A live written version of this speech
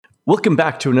Welcome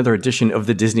back to another edition of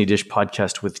the Disney Dish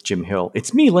podcast with Jim Hill.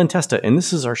 It's me, Len Testa, and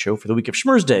this is our show for the week of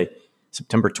Schmurz Day,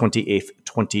 September 28th,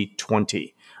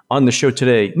 2020. On the show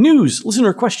today, news,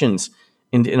 listener questions,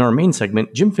 and in our main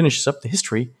segment, Jim finishes up the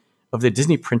history of the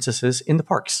Disney princesses in the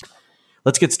parks.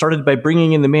 Let's get started by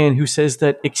bringing in the man who says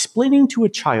that explaining to a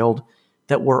child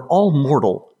that we're all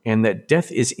mortal and that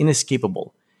death is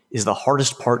inescapable is the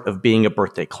hardest part of being a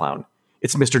birthday clown.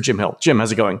 It's Mr. Jim Hill. Jim,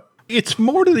 how's it going? It's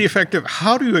more to the effect of,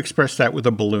 how do you express that with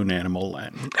a balloon animal,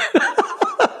 Len?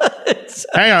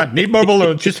 Hang on, need more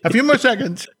balloons. Just a few more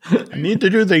seconds. I need to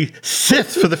do the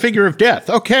Sith for the figure of death.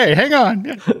 Okay, hang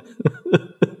on.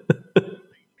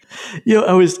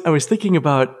 I was thinking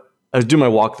about, I was doing my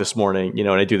walk this morning, and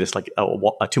I do this like a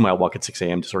 2-mile walk at 6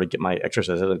 a.m. to sort of get my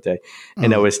exercise out of the day.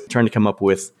 And I was trying to come up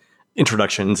with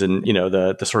introductions and,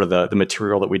 the sort of the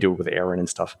material that we do with Aaron and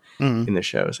stuff in the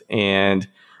shows. And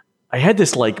I had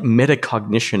this like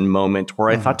metacognition moment where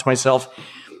I thought to myself,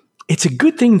 it's a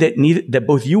good thing that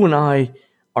both you and I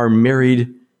are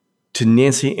married to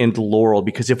Nancy and Laurel,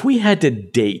 because if we had to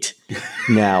date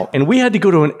now and we had to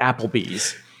go to an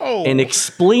Applebee's and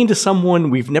explain to someone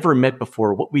we've never met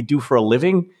before what we do for a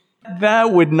living,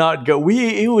 that would not go.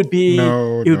 It would be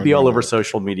all over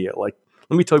social media. Like,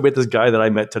 let me tell you about this guy that I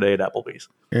met today at Applebee's.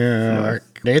 Yeah,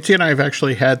 Nancy and I have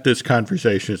actually had this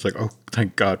conversation. It's like, oh,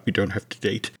 thank God we don't have to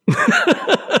date.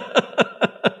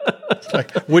 It's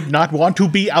like, would not want to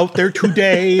be out there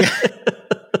today.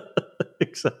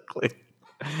 Exactly.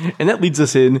 And that leads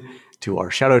us in to our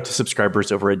shout out to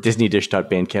subscribers over at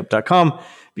disneydish.bandcamp.com,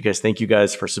 because thank you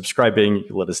guys for subscribing.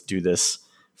 You let us do this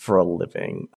for a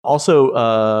living.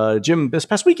 Also, Jim, this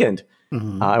past weekend,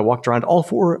 I walked around all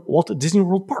 4 Walt Disney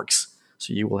World parks.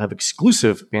 So you will have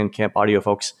exclusive Bandcamp audio,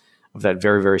 folks, of that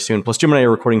very, very soon. Plus, Jim and I are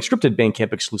recording scripted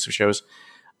Bandcamp exclusive shows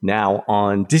now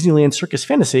on Disneyland Circus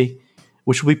Fantasy,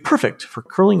 which will be perfect for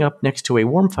curling up next to a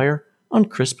warm fire on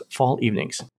crisp fall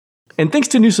evenings. And thanks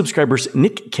to new subscribers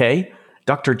Nick K,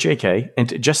 Dr. JK,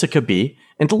 and Jessica B,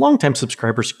 and to longtime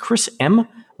subscribers Chris M,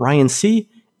 Ryan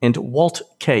C, and Walt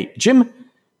K. Jim,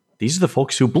 these are the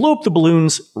folks who blow up the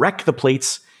balloons, rack the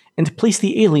plates, and place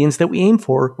the aliens that we aim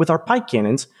for with our pike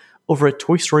cannons over at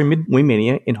Toy Story Midway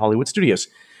Mania in Hollywood Studios.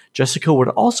 Jessica would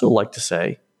also like to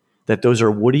say that those are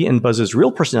Woody and Buzz's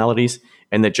real personalities,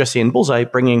 and that Jesse and Bullseye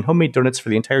bringing homemade donuts for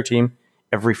the entire team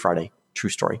every Friday. True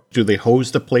story. Do they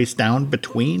hose the place down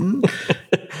between?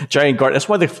 Giant guard. That's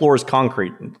why the floor is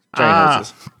concrete. Giant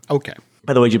hoses. Okay.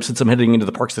 By the way, Jim, since I'm heading into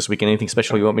the parks this weekend, anything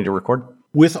special you want me to record?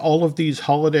 With all of these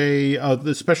holiday,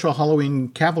 the special Halloween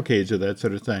cavalcades or that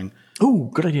sort of thing. Oh,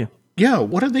 good idea. Yeah,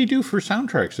 what do they do for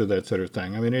soundtracks or that sort of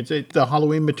thing? I mean, is it the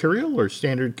Halloween material or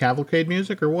standard cavalcade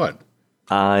music or what?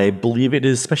 I believe it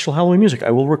is special Halloween music.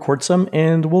 I will record some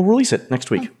and we'll release it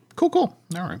next week. Cool.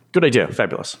 All right. Good idea.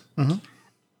 Fabulous. All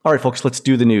right, folks, let's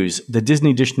do the news. The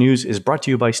Disney Dish News is brought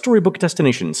to you by Storybook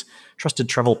Destinations, trusted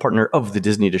travel partner of the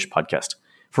Disney Dish podcast.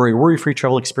 For a worry-free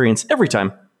travel experience every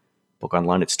time, book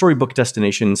online at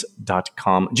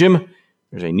storybookdestinations.com. Jim,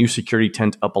 there's a new security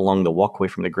tent up along the walkway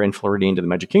from the Grand Floridian to the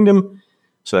Magic Kingdom.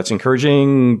 So that's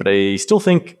encouraging, but I still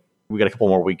think we got a couple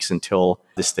more weeks until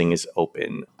this thing is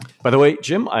open. By the way,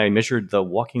 Jim, I measured the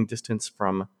walking distance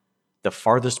from the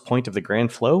farthest point of the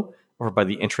Grand Flow over by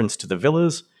the entrance to the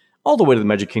villas all the way to the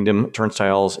Magic Kingdom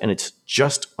turnstiles, and it's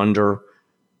just under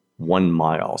 1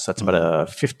 mile. So that's about a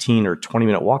 15 or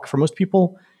 20-minute walk for most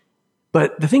people.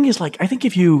 But the thing is, like, I think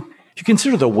if you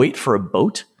consider the wait for a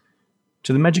boat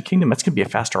to the Magic Kingdom, that's going to be a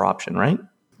faster option, right?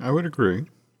 I would agree.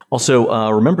 Also,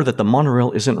 remember that the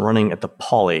monorail isn't running at the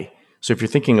Poly. So if you're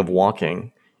thinking of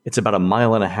walking, it's about 1.5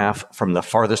 miles from the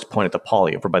farthest point at the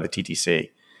Poly over by the TTC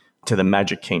to the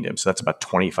Magic Kingdom. So that's about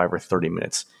 25 or 30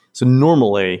 minutes. So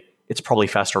normally, it's probably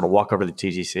faster to walk over to the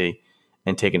TTC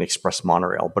and take an express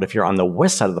monorail. But if you're on the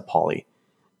west side of the Poly,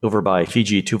 over by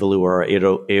Fiji, Tuvalu, or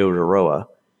Aotearoa,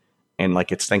 and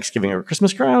like it's Thanksgiving or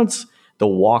Christmas crowds, the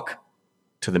walk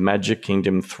to the Magic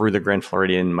Kingdom through the Grand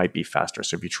Floridian might be faster.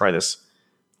 So if you try this,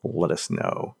 let us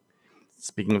know.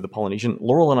 Speaking of the Polynesian,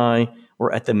 Laurel and I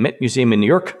were at the Met Museum in New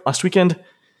York last weekend,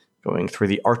 going through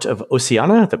the art of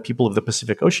Oceania, the people of the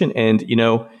Pacific Ocean. And,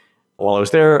 while I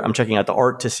was there, I'm checking out the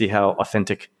art to see how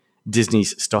authentic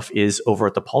Disney's stuff is over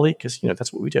at the Poly, because,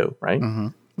 that's what we do, right?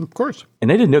 Mm-hmm. Of course.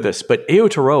 And I didn't know this, but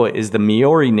Aotearoa is the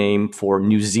Maori name for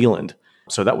New Zealand.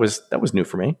 So that was new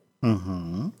for me.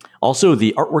 Mm-hmm. Also,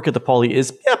 the artwork at the Poly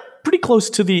is pretty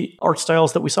close to the art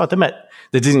styles that we saw at the Met.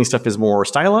 The Disney stuff is more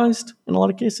stylized in a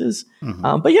lot of cases.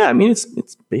 Mm-hmm. But yeah, I mean,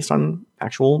 it's based on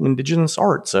actual indigenous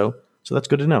art. So that's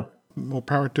good to know. Well,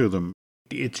 power to them.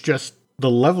 It's just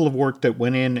the level of work that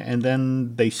went in, and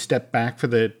then they stepped back for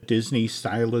the Disney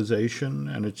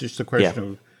stylization. And it's just a question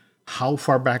of How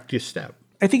far back do you step?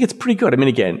 I think it's pretty good. I mean,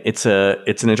 again, it's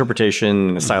an interpretation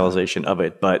and a stylization of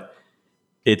it, but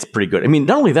it's pretty good. I mean,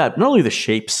 not only the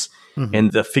shapes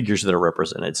and the figures that are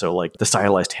represented. So like the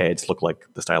stylized heads look like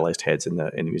the stylized heads in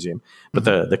the museum, but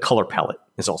the color palette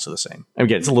is also the same. And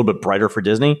again, it's a little bit brighter for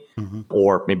Disney,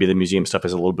 or maybe the museum stuff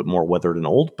is a little bit more weathered and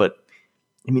old, but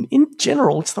I mean, in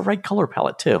general, it's the right color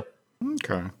palette too.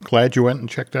 Okay. Glad you went and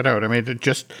checked that out. I mean,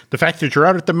 just the fact that you're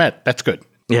out at the Met, that's good.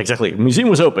 Yeah, exactly. The museum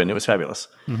was open. It was fabulous.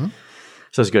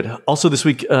 So that's good. Also this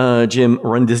week, Jim,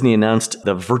 Run Disney announced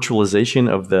the virtualization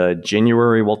of the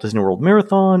January Walt Disney World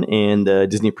Marathon and the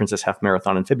Disney Princess Half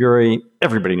Marathon in February.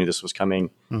 Everybody knew this was coming.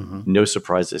 No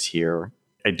surprises here.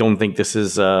 I don't think this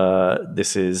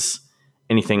is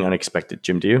anything unexpected.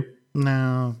 Jim, do you?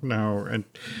 No. And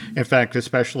in fact,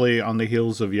 especially on the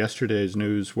heels of yesterday's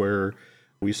news where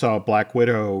we saw Black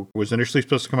Widow was initially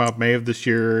supposed to come out May of this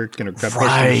year, got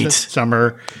pushed into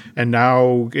summer, and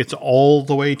now it's all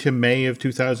the way to May of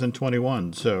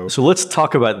 2021. So let's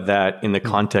talk about that in the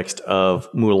context of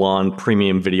Mulan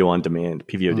Premium Video on Demand,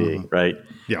 PVOD, right?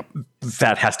 Yeah.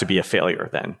 That has to be a failure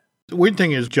then. The weird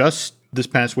thing is just this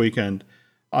past weekend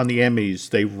on the Emmys,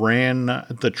 they ran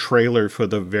the trailer for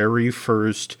the very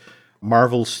first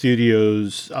Marvel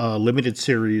Studios limited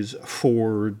series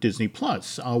for Disney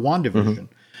Plus, WandaVision.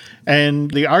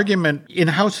 And the argument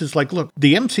in-house is like, look,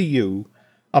 the MCU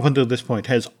up until this point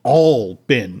has all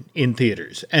been in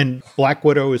theaters. And Black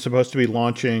Widow is supposed to be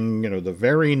launching, the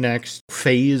very next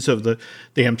phase of the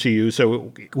MCU.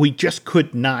 So we just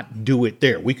could not do it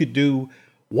there. We could do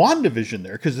WandaVision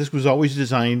there because this was always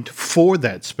designed for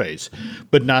that space,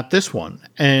 but not this one.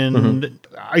 And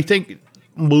I think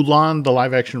Mulan, the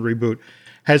live-action reboot,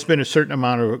 has been a certain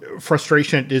amount of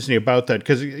frustration at Disney about that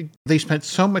because they spent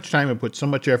so much time and put so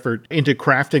much effort into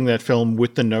crafting that film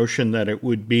with the notion that it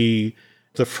would be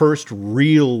the first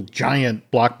real giant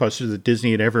blockbuster that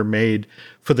Disney had ever made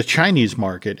for the Chinese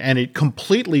market, and it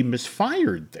completely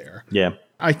misfired there. Yeah.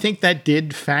 I think that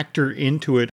did factor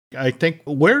into it. I think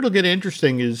where it'll get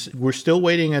interesting is we're still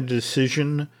waiting a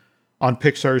decision on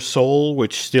Pixar's Soul,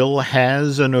 which still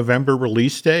has a November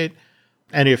release date.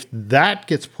 And if that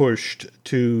gets pushed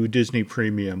to Disney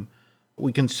Premium,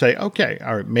 we can say, okay,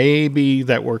 all right, maybe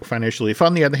that worked financially. If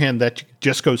on the other hand, that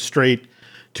just goes straight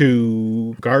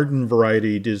to garden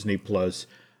variety Disney Plus,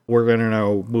 we're going to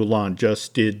know Mulan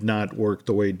just did not work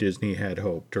the way Disney had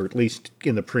hoped, or at least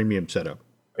in the premium setup.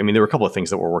 I mean, there were a couple of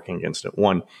things that were working against it.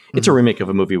 One, it's a remake of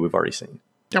a movie we've already seen.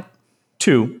 Yep.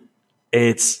 Two,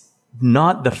 it's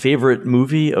not the favorite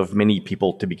movie of many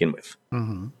people to begin with.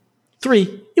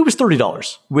 Three, it was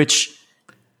 $30, which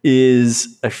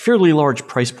is a fairly large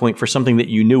price point for something that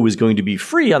you knew was going to be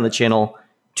free on the channel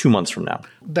 2 months from now.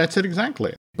 That's it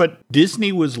exactly. But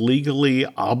Disney was legally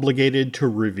obligated to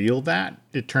reveal that.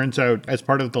 It turns out as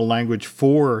part of the language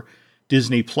for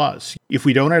Disney Plus, if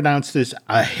we don't announce this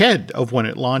ahead of when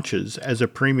it launches as a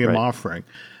premium offering,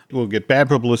 we'll get bad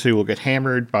publicity, we'll get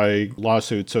hammered by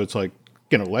lawsuits. So it's like,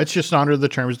 let's just honor the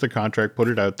terms of the contract, put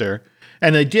it out there.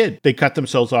 And they did. They cut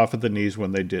themselves off at the knees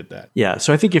when they did that. Yeah.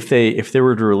 So I think if they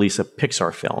were to release a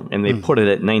Pixar film and they put it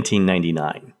at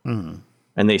 $19.99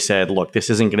 and they said, look,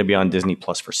 this isn't going to be on Disney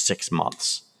Plus for 6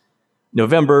 months.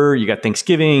 November, you got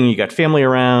Thanksgiving, you got family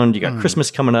around, you got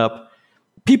Christmas coming up.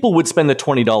 People would spend the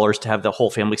 $20 to have the whole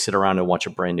family sit around and watch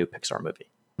a brand new Pixar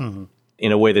movie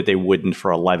in a way that they wouldn't for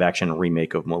a live action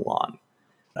remake of Mulan.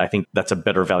 I think that's a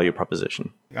better value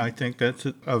proposition. I think that's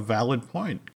a valid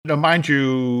point. Now, mind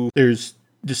you, there's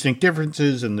distinct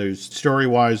differences and there's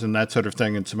story-wise and that sort of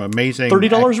thing and some amazing...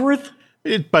 $30 worth?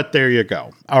 But there you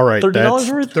go. All right.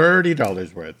 $30 worth?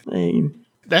 $30 worth.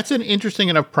 That's an interesting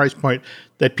enough price point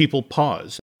that people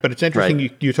pause. But it's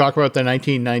interesting you talk about the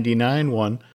 $19.99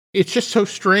 one. It's just so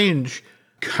strange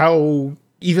how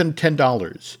even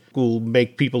 $10 will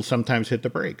make people sometimes hit the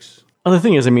brakes. Well, the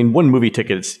thing is, I mean, one movie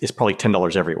ticket is probably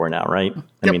 $10 everywhere now, right?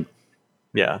 I mean,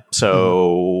 yeah.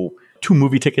 So 2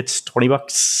 movie tickets,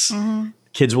 $20.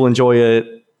 Kids will enjoy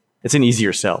it. It's an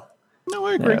easier sell. No,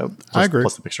 I agree. I agree.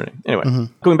 Plus the picture name. Anyway,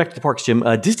 going back to the parks, Jim,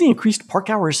 Disney increased park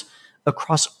hours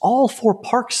across all 4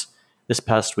 parks this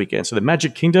past weekend. So the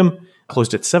Magic Kingdom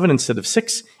closed at 7 instead of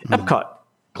 6. Epcot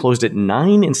closed at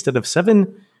 9 instead of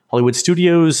 7. Hollywood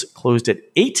Studios closed at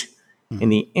 8. And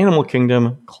the Animal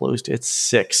Kingdom closed at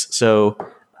 6. So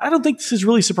I don't think this is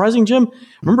really surprising, Jim.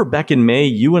 Remember back in May,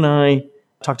 you and I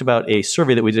talked about a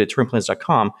survey that we did at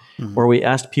touringplans.com where we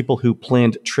asked people who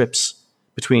planned trips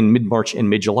between mid-March and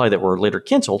mid-July that were later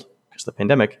canceled because of the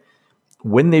pandemic,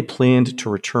 when they planned to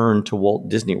return to Walt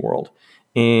Disney World.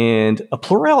 And a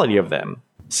plurality of them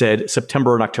said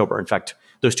September and October. In fact,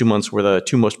 those 2 months were the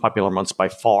 2 most popular months by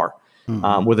far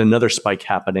with another spike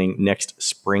happening next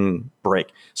spring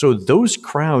break. So those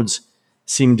crowds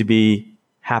seem to be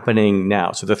happening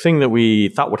now. So the thing that we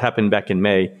thought would happen back in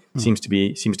May seems to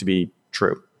be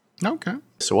true. Okay.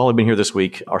 So while I've been here this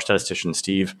week, our statistician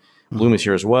Steve Bloom is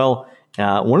here as well.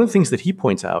 One of the things that he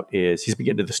points out is he's been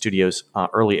getting to the studios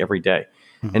early every day.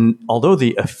 And although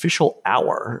the official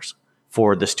hours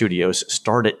for the studios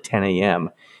start at 10 a.m.,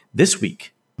 this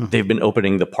week they've been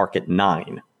opening the park at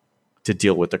 9 to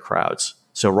deal with the crowds.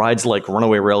 So rides like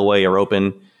Runaway Railway are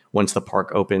open. Once the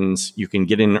park opens, you can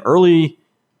get in early,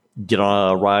 get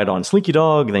on a ride on Slinky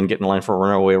Dog, then get in line for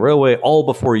Runaway Railway, all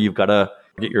before you've got to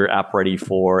get your app ready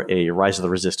for a Rise of the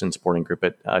Resistance boarding group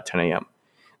at 10 a.m.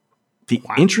 The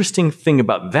interesting thing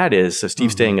about that is, so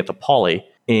Steve's staying at the Poly,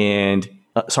 and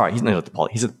sorry, he's not at the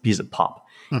Poly. He's at Pop.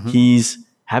 He's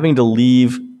having to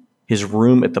leave his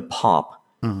room at the Pop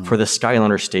for the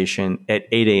Skyliner station at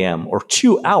 8 a.m. or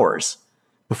 2 hours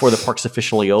before the park's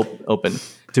officially open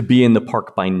to be in the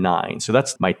park by 9. So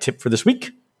that's my tip for this week.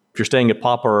 If you're staying at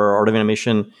Pop or Art of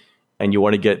Animation and you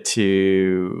want to get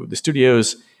to the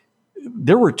studios,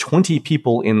 there were 20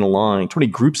 people in line, 20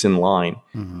 groups in line,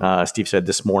 Steve said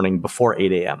this morning before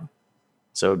 8 a.m.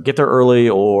 So get there early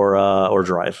or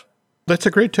drive. That's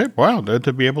a great tip. Wow,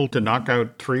 to be able to knock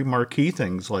out 3 marquee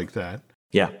things like that.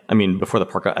 Yeah, I mean, before the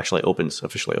park actually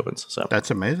officially opens. So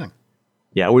that's amazing.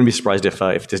 Yeah, I wouldn't be surprised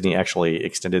if Disney actually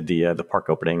extended the park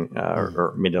opening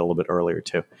or made it a little bit earlier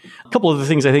too. A couple of the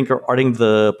things I think are adding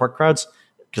the park crowds,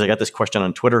 because I got this question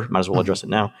on Twitter, might as well address it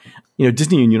now.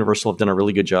 Disney and Universal have done a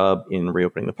really good job in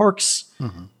reopening the parks.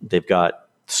 They've got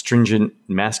stringent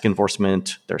mask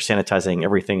enforcement. They're sanitizing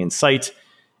everything in sight,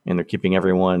 and they're keeping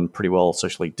everyone pretty well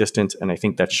socially distant. And I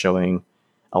think that's showing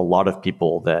a lot of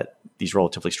people that these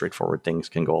relatively straightforward things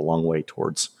can go a long way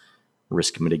towards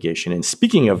risk mitigation. And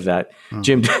speaking of that,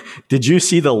 Jim, did you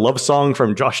see the love song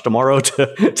from Josh D'Amaro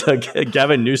to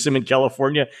Gavin Newsom in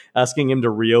California, asking him to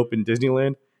reopen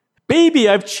Disneyland? Baby,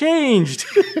 I've changed.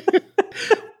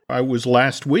 I was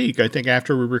last week, I think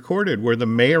after we recorded, where the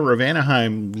mayor of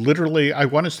Anaheim literally, I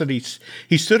want to say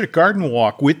he stood at Garden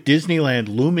Walk with Disneyland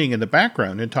looming in the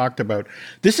background and talked about,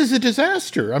 this is a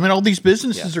disaster. I mean, all these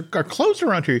businesses are closed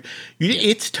around here.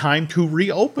 It's time to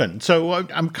reopen. So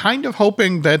I'm kind of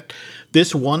hoping that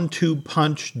this 1-2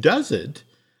 punch does it.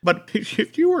 But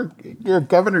if you're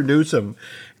Governor Newsom,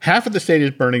 half of the state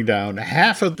is burning down,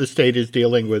 half of the state is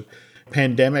dealing with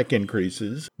pandemic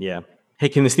increases. Yeah. Hey,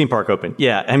 can this theme park open?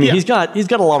 Yeah. I mean, he's got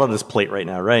a lot on his plate right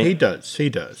now, right? He does.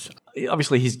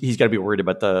 Obviously, he's got to be worried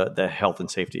about the health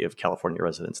and safety of California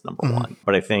residents, number one.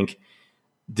 But I think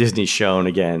Disney's shown,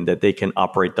 again, that they can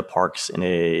operate the parks in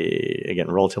a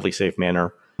relatively safe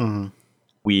manner.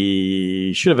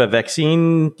 We should have a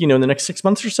vaccine, in the next 6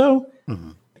 months or so.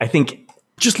 I think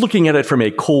just looking at it from a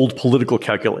cold political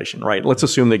calculation, right? Let's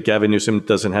assume that Gavin Newsom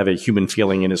doesn't have a human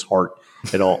feeling in his heart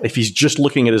at all. If he's just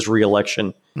looking at his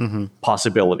reelection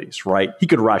possibilities, right? He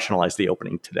could rationalize the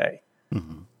opening today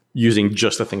using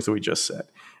just the things that we just said.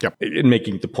 And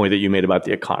making the point that you made about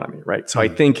the economy, right? So I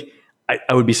think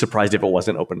I would be surprised if it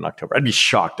wasn't open in October. I'd be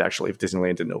shocked, actually, if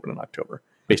Disneyland didn't open in October,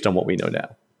 based on what we know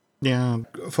now. Yeah,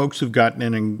 folks who've gotten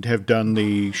in and have done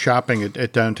the shopping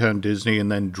at Downtown Disney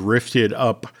and then drifted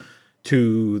up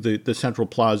to the Central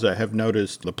Plaza have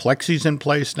noticed the plexis in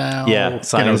place now. Yeah,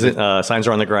 signs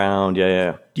are on the ground.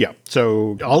 Yeah.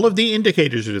 So all of the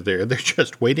indicators are there. They're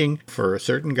just waiting for a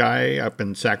certain guy up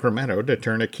in Sacramento to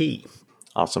turn a key.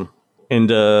 Awesome.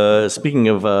 And speaking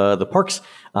of the parks,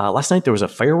 last night there was a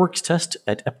fireworks test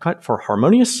at Epcot for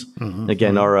Harmonious.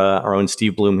 Again, our own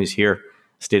Steve Bloom, who's here,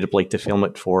 stayed up late to film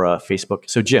it for Facebook.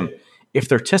 So, Jim, if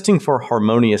they're testing for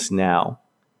Harmonious now,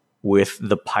 with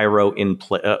the pyro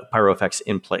effects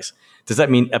in place, does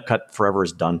that mean Epcot Forever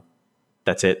is done?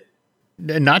 That's it?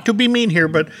 Not to be mean here,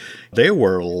 but there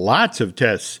were lots of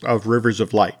tests of Rivers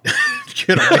of Light.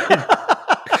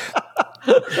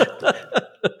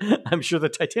 I'm sure the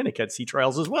Titanic had sea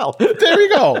trials as well. There you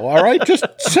go. All right. Just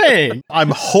saying.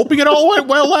 I'm hoping it all went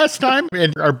well last time.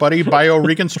 And our buddy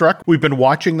BioReconstruct, we've been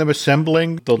watching them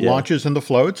assembling the launches and the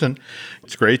floats. And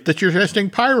it's great that you're testing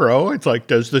pyro. It's like,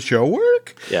 does the show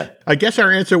work? Yeah. I guess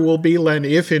our answer will be, Len,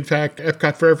 if in fact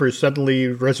Epcot Forever suddenly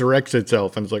resurrects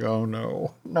itself and it's like, oh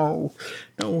no.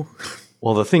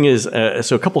 Well, the thing is,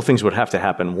 so a couple of things would have to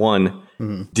happen. One,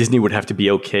 Disney would have to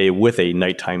be okay with a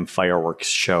nighttime fireworks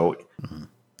show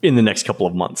in the next couple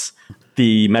of months.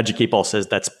 The Magic 8 Ball says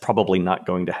that's probably not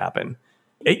going to happen.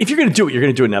 If you're going to do it, you're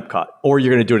going to do it in Epcot, or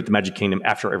you're going to do it at the Magic Kingdom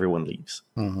after everyone leaves.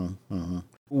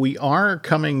 We are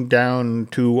coming down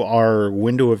to our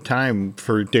window of time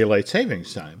for daylight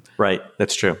savings time. Right.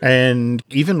 That's true. And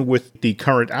even with the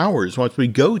current hours, once we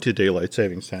go to daylight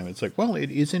savings time, it's like, well,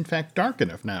 it is in fact dark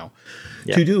enough now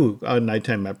to do a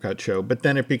nighttime Epcot show. But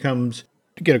then it becomes,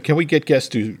 can we get guests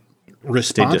to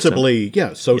responsibly,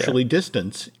 socially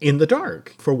distance in the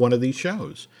dark for one of these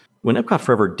shows? When Epcot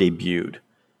Forever debuted,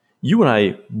 you and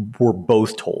I were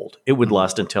both told it would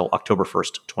last until October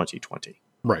 1st, 2020.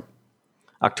 Right.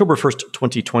 October 1st,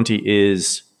 2020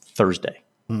 is Thursday.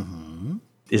 Mm-hmm.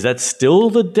 Is that still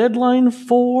the deadline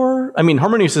for? I mean,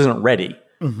 Harmonious isn't ready,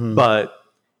 but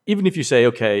even if you say,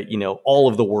 okay, all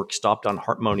of the work stopped on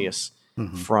Harmonious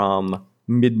from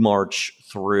mid-March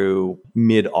through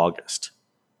mid-August,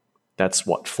 that's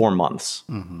what, 4 months?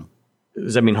 Mm-hmm.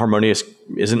 Does that mean Harmonious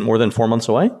isn't more than 4 months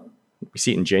away? We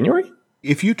see it in January?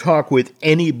 If you talk with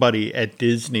anybody at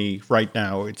Disney right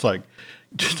now, it's like,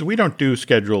 we don't do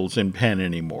schedules in pen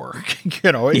anymore.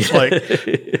 It's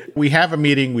like we have a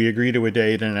meeting, we agree to a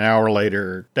date, and an hour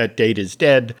later, that date is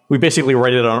dead. We basically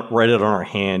write it on our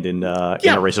hand in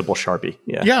erasable Sharpie.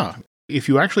 Yeah. If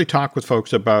you actually talk with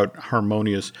folks about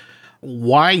Harmonious,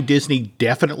 why Disney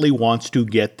definitely wants to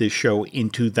get this show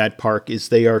into that park is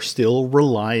they are still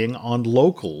relying on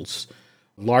locals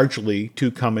largely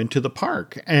to come into the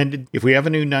park. And if we have a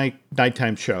new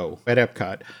nighttime show at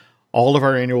Epcot, all of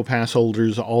our annual pass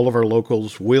holders, all of our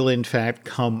locals will in fact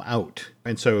come out.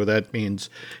 And so that means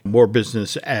more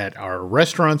business at our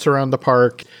restaurants around the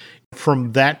park.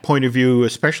 From that point of view,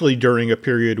 especially during a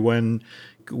period when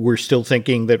we're still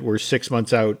thinking that we're 6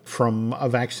 months out from a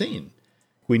vaccine,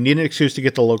 we need an excuse to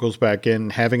get the locals back in.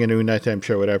 Having a new nighttime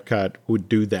show at Epcot would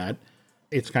do that.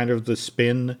 It's kind of the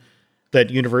spin that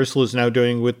Universal is now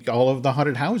doing with all of the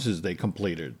haunted houses they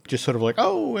completed. Just sort of like,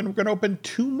 and we're going to open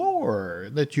 2 more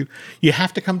that you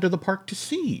have to come to the park to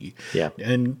see. Yeah.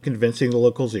 And convincing the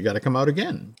locals, you got to come out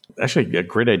again. Actually, a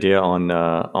great idea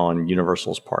on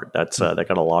Universal's part. That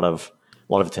got a lot of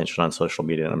attention on social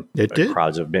media. And it did.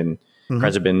 Crowds have been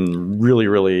really,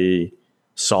 really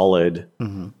solid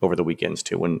over the weekends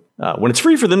too. When it's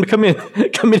free for them to come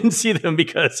in and see them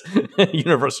because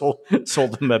Universal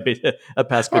sold them a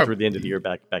pass code through the end of the year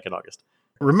back in August.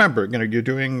 Remember, you're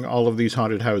doing all of these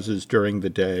haunted houses during the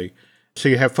day, so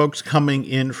you have folks coming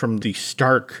in from the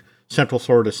stark Central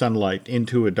Florida sunlight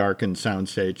into a darkened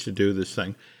soundstage to do this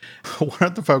thing. One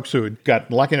of the folks who had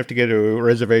got lucky enough to get a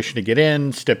reservation to get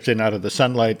in steps in out of the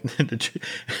sunlight and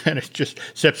it just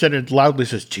steps in and loudly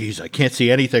says, "Geez, I can't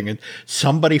see anything." And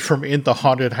somebody from in the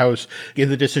haunted house in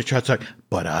the distance shouts like,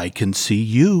 "But I can see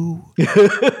you."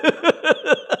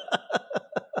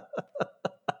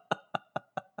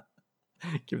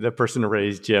 Give that person a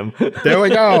raise, Jim. There we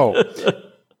go.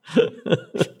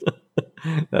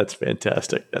 That's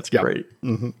fantastic. That's great.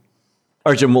 Mm-hmm.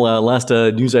 All right, Jim, last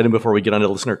news item before we get on to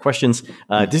listener questions.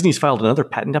 Disney's filed another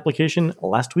patent application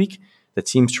last week that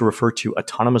seems to refer to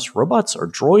autonomous robots or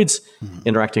droids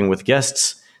interacting with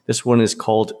guests. This one is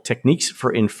called Techniques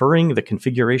for Inferring the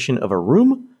Configuration of a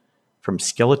Room from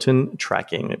Skeleton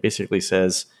Tracking. It basically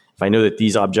says, if I know that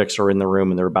these objects are in the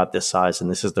room and they're about this size and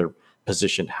this is their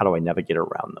position, how do I navigate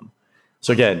around them?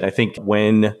 So again, I think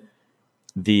when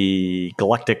the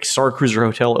Galactic Starcruiser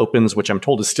Hotel opens, which I'm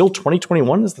told is still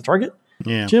 2021 is the target.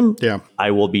 Yeah, Jim. Yeah,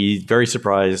 I will be very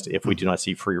surprised if we do not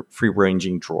see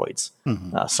free-ranging droids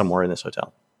somewhere in this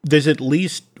hotel. There's at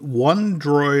least one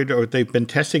droid, or they've been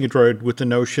testing a droid with the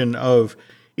notion of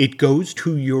it goes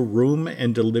to your room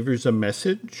and delivers a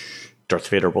message. Darth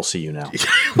Vader will see you now.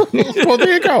 Well,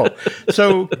 there you go.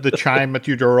 So the chime at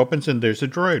your door opens and there's a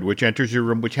droid which enters your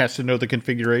room, which has to know the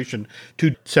configuration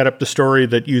to set up the story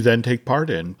that you then take part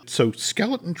in. So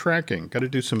skeleton tracking, got to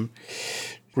do some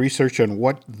research on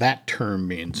what that term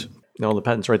means. No, the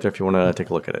patent's right there if you want to take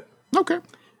a look at it. Okay.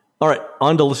 All right,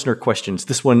 on to listener questions.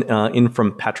 This one in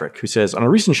from Patrick, who says, on a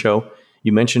recent show,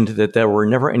 you mentioned that there were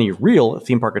never any real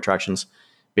theme park attractions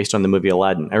based on the movie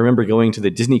Aladdin. I remember going to the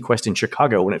Disney Quest in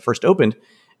Chicago when it first opened,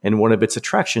 and one of its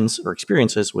attractions or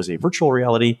experiences was a virtual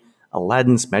reality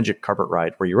Aladdin's Magic Carpet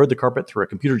Ride, where you rode the carpet through a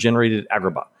computer-generated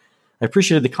agrabah. I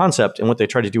appreciated the concept and what they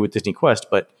tried to do with Disney Quest,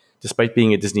 but despite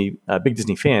being a big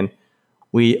Disney fan,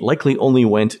 we likely only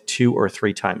went 2 or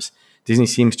 3 times. Disney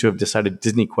seems to have decided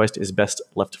Disney Quest is best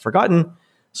left forgotten,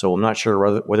 so I'm not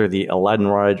sure whether the Aladdin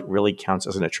ride really counts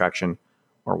as an attraction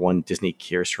or one Disney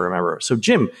cares to remember. So,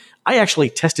 Jim, I actually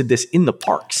tested this in the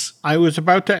parks. I was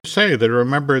about to say that I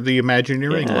remember the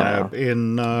Imagineering Lab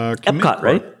in Epcot,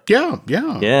 right?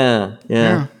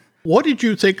 Yeah. What did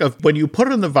you think of when you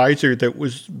put on the visor that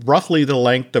was roughly the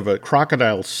length of a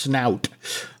crocodile's snout?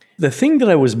 The thing that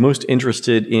I was most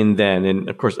interested in then, and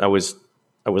of course I was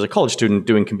I was a college student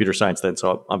doing computer science then,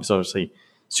 so I was obviously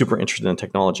super interested in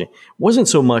technology. It wasn't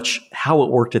so much how it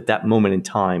worked at that moment in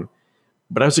time,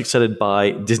 but I was excited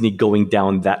by Disney going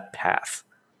down that path.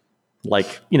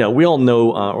 Like, we all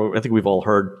know, or I think we've all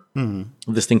heard of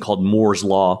this thing called Moore's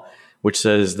Law, which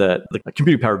says that the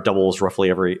computing power doubles roughly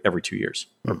every 2 years,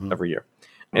 or every year.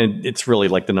 And it's really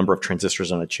like the number of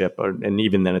transistors on a chip. And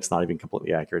even then, it's not even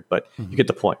completely accurate. But you get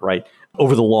the point, right?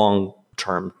 Over the long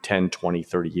term, 10, 20,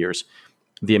 30 years,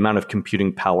 the amount of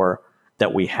computing power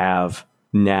that we have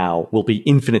now will be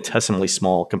infinitesimally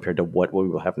small compared to what we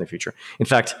will have in the future. In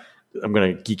fact, I'm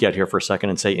going to geek out here for a second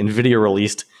and say NVIDIA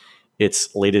released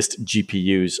its latest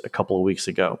GPUs a couple of weeks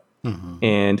ago.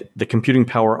 And the computing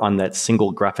power on that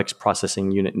single graphics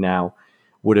processing unit now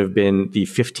would have been the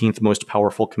 15th most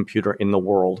powerful computer in the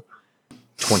world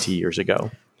 20 years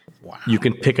ago. Wow. You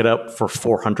can pick it up for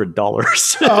 $400.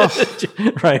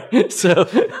 Oh. Right? So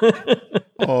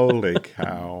holy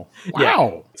cow. Wow.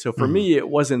 Yeah. So for me, it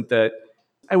wasn't that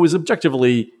I was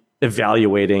objectively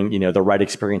evaluating, the ride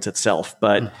experience itself.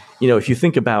 But, if you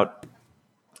think about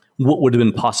what would have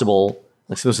been possible,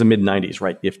 like so this was the mid-90s,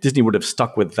 right? If Disney would have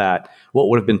stuck with that, what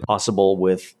would have been possible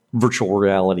with virtual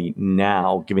reality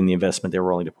now, given the investment they were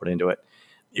willing to put into it?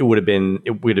 It would have been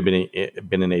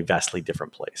in a vastly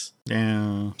different place.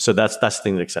 Yeah. So that's the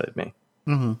thing that excited me.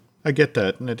 I get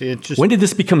that. And it just... When did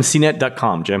this become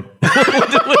CNET.com, Jim?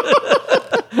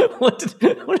 When did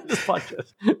this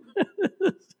podcast?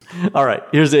 All right.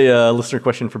 Here's a listener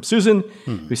question from Susan,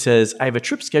 who says, I have a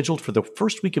trip scheduled for the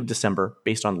first week of December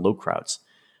based on low crowds.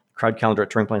 Crowd calendar at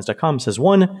touringplans.com says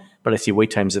 1, but I see wait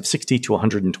times of 60 to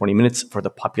 120 minutes for the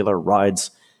popular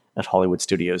rides at Hollywood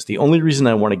Studios. The only reason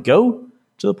I want to go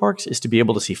to the parks is to be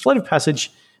able to see Flight of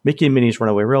Passage, Mickey and Minnie's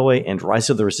Runaway Railway, and Rise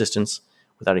of the Resistance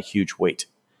without a huge wait.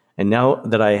 And now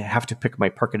that I have to pick my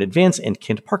park in advance and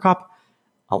can't park hop,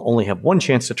 I'll only have one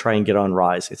chance to try and get on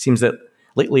Rise. It seems that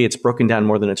lately it's broken down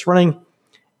more than it's running.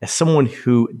 As someone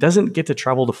who doesn't get to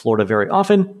travel to Florida very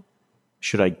often,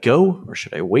 should I go or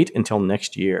should I wait until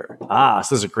next year? So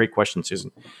this is a great question,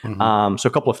 Susan. So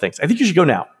a couple of things. I think you should go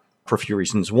now for a few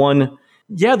reasons. One,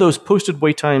 those posted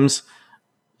wait times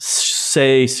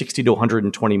say 60 to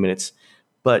 120 minutes.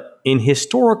 But in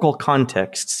historical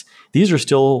contexts, these are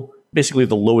still basically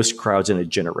the lowest crowds in a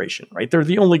generation, right? They're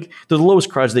the lowest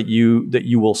crowds that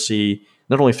you will see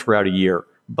not only throughout a year,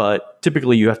 but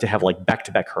typically you have to have like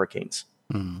back-to-back hurricanes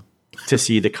to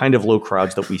see the kind of low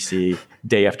crowds that we see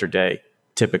day after day,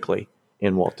 typically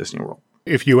in Walt Disney World.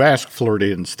 If you ask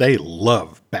Floridians, they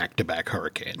love back-to-back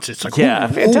hurricanes. It's like,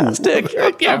 fantastic.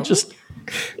 Yeah, just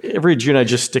every June I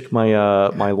just stick my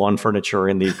my lawn furniture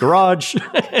in the garage.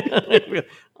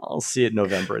 I'll see it in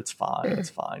November. It's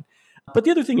fine. But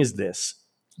the other thing is this.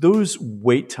 Those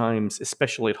wait times,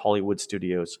 especially at Hollywood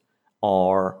Studios,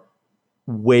 are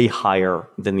way higher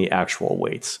than the actual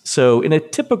waits. So in a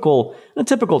typical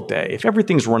day, if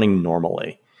everything's running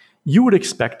normally, you would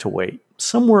expect to wait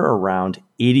somewhere around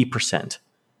 80%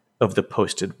 of the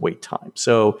posted wait time.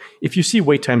 So if you see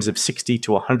wait times of 60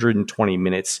 to 120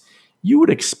 minutes, you would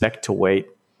expect to wait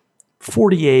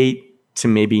 48 to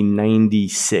maybe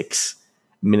 96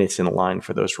 minutes in line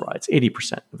for those rides,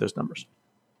 80% of those numbers.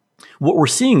 What we're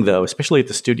seeing, though, especially at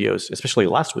the studios, especially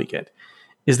last weekend,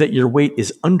 is that your wait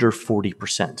is under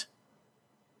 40%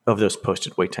 of those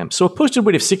posted wait times. So a posted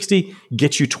wait of 60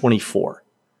 gets you 24.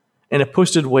 And a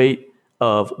posted wait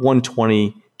of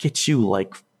 120 gets you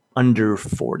like under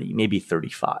 40, maybe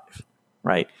 35,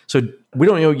 right? So we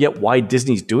don't know yet why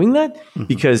Disney's doing that,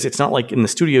 because it's not like in the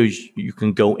studios you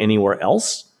can go anywhere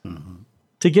else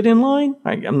to get in line,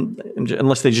 right?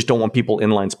 Unless they just don't want people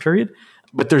in lines, period.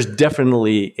 But there's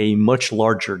definitely a much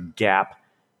larger gap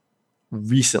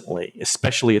recently,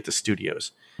 especially at the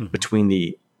studios, between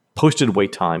the posted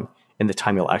wait time and the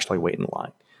time you'll actually wait in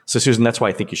line. So, Susan, that's why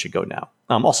I think you should go now.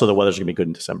 Also, the weather's going to be good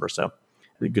in December, so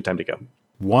a good time to go.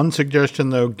 One suggestion,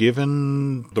 though,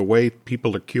 given the way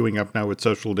people are queuing up now with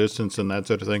social distance and that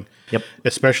sort of thing,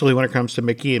 especially when it comes to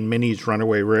Mickey and Minnie's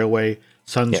Runaway Railway,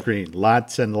 sunscreen,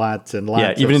 lots and lots and lots.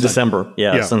 Yeah, even in December,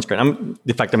 sunscreen.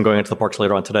 In fact, I'm going into the parks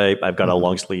later on today. I've got a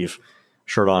long sleeve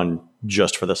shirt on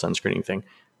just for the sunscreening thing.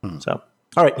 So,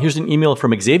 all right, here's an email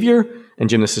from Xavier, and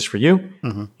Jim, this is for you.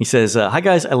 He says, hi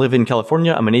guys, I live in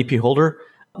California. I'm an AP holder.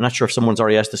 I'm not sure if someone's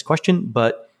already asked this question,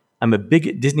 but I'm a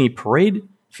big Disney parade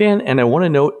fan, and I want to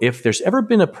know if there's ever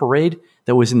been a parade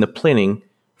that was in the planning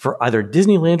for either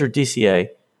Disneyland or DCA,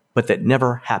 but that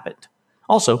never happened.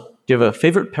 Also, do you have a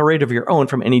favorite parade of your own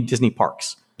from any Disney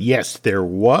parks? Yes, there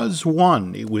was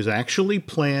one. It was actually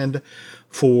planned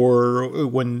for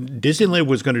when Disneyland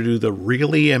was going to do the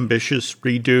really ambitious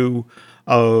redo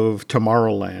of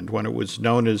Tomorrowland when it was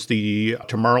known as the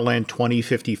Tomorrowland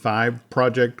 2055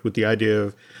 project, with the idea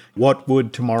of what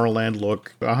would Tomorrowland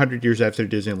look 100 years after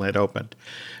Disneyland opened.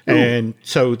 Ooh. And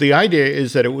so the idea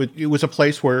is that it was a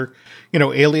place where,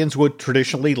 aliens would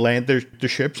traditionally land their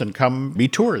ships and come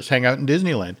meet tourists, hang out in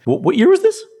Disneyland. What year was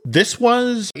this? This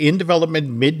was in development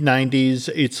mid-90s.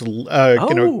 It's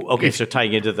okay, so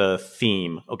tying into the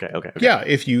theme. Okay. Yeah,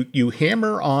 if you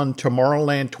hammer on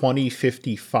Tomorrowland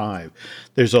 2055,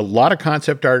 there's a lot of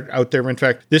concept art out there. In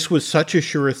fact, this was such a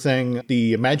sure thing.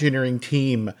 The Imagineering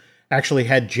team actually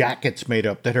had jackets made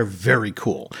up that are very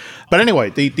cool. But anyway,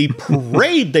 the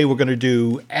parade they were going to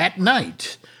do at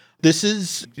night. This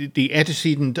is the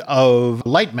antecedent of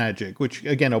Light Magic, which,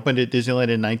 again, opened at Disneyland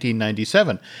in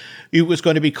 1997. It was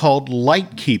going to be called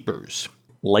Light Keepers.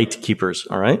 Light Keepers,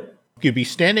 all right. You'd be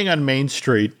standing on Main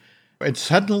Street, and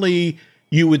suddenly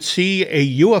you would see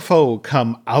a UFO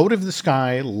come out of the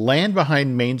sky, land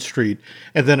behind Main Street,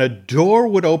 and then a door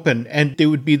would open, and there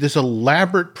would be this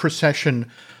elaborate procession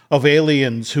of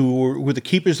aliens who were the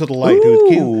keepers of the light.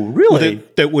 Really?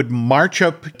 That would march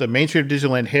up the Main Street of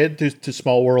Disneyland, head to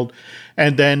Small World,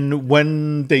 and then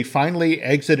when they finally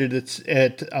exited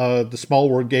at the Small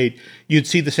World gate, you'd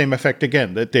see the same effect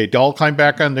again, that they'd all climb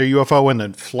back on their UFO and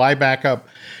then fly back up.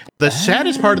 The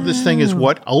saddest part of this thing is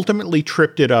what ultimately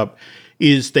tripped it up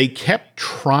is they kept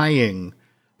trying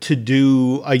to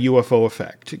do a UFO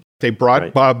effect. They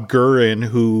brought Bob Gurr in,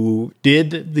 who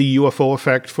did the UFO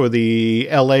effect for the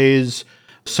LA's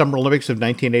Summer Olympics of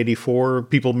 1984.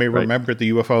 People may remember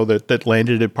the UFO that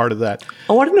landed at part of that.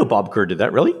 Oh, I didn't know Bob Gurr did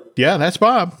that, really? Yeah, that's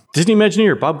Bob. Disney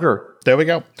Imagineer, Bob Gurr. There we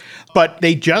go. But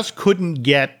they just couldn't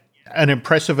get an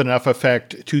impressive enough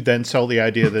effect to then sell the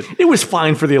idea that... It was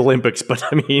fine for the Olympics, but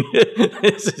I mean,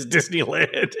 this is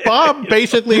Disneyland. Bob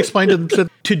basically explained to them, said,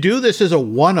 to do this as a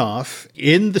one-off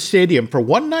in the stadium for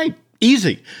one night,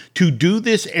 easy. To do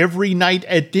this every night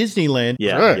at Disneyland,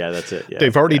 that's it. Yeah,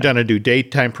 they've already done a new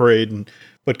daytime parade,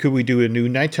 but could we do a new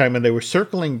nighttime? And they were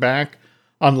circling back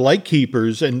on Light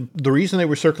Keepers, and the reason they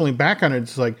were circling back on it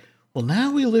is like, well,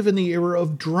 now we live in the era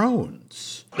of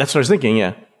drones. That's what I was thinking,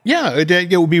 yeah. Yeah,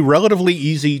 it would be relatively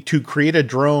easy to create a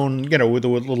drone, with a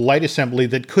light assembly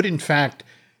that could, in fact,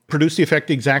 produce the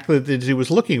effect exactly that he was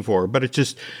looking for. But it's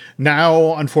just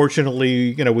now,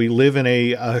 unfortunately, we live in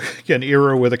an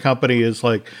era where the company is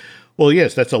like, well,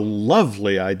 yes, that's a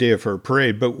lovely idea for a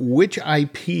parade, but which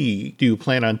IP do you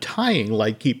plan on tying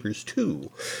Light Keepers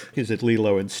to? Is it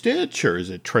Lilo and Stitch, or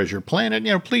is it Treasure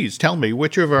Planet? Please tell me,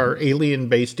 which of our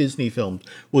alien-based Disney films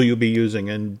will you be using?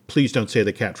 And please don't say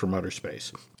The Cat from Outer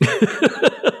Space.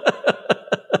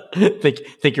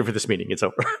 Thank you for this meeting. It's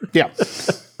over. Yeah.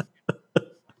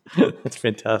 That's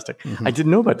fantastic. Mm-hmm. I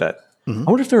didn't know about that. Mm-hmm.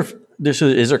 I wonder if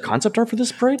is there concept art for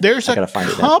this parade? There's a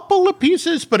couple of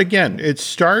pieces, but again, it's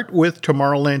start with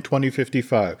Tomorrowland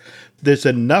 2055. There's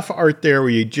enough art there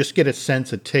where you just get a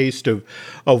sense, a taste of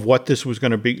what this was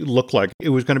going to look like. It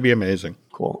was going to be amazing.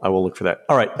 Cool. I will look for that.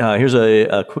 All right. Here's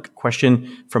a quick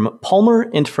question from Palmer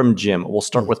and from Jim. We'll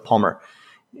start with Palmer.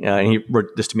 And he wrote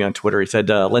this to me on Twitter. He said,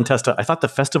 Len Testa, I thought the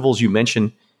festivals you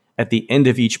mentioned at the end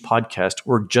of each podcast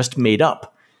were just made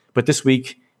up. But this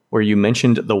week, where you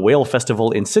mentioned the Whale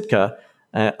Festival in Sitka,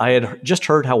 I had just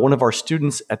heard how one of our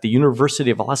students at the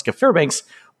University of Alaska Fairbanks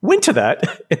went to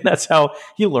that, and that's how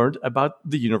he learned about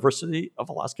the University of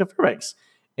Alaska Fairbanks.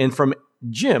 And from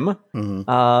Jim,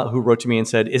 who wrote to me and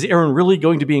said, is Aaron really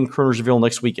going to be in Kernersville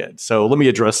next weekend? So let me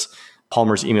address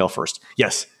Palmer's email first.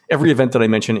 Yes, every event that I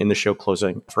mention in the show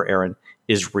closing for Aaron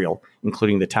is real,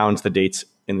 including the towns, the dates,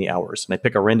 and the hours. And I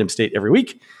pick a random state every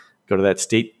week, go to that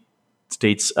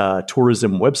state's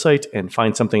tourism website and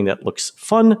find something that looks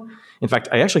fun. In fact,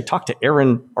 I actually talked to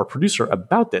Aaron, our producer,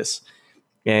 about this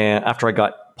after I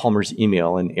got Palmer's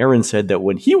email. And Aaron said that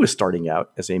when he was starting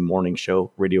out as a morning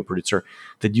show radio producer,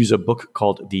 they'd use a book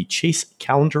called the Chase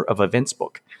Calendar of Events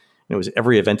book. And it was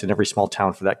every event in every small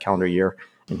town for that calendar year.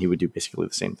 And he would do basically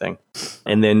the same thing.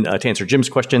 And then to answer Jim's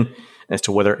question as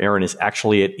to whether Aaron is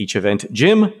actually at each event,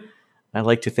 Jim, I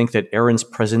like to think that Aaron's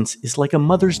presence is like a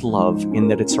mother's love in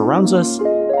that it surrounds us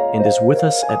and is with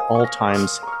us at all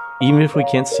times. Even if we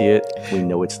can't see it, we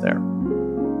know it's there.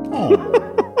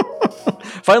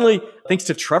 Finally, thanks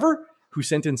to Trevor, who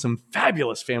sent in some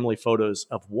fabulous family photos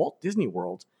of Walt Disney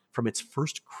World from its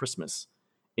first Christmas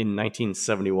in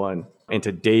 1971. And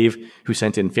to Dave, who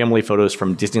sent in family photos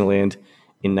from Disneyland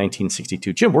in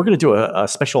 1962. Jim, we're going to do a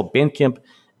special Bandcamp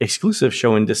exclusive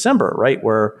show in December, right?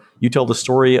 Where you tell the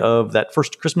story of that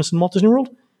first Christmas in Walt Disney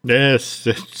World? Yes,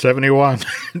 71,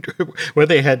 where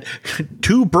they had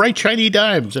 2 bright, shiny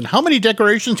dimes. And how many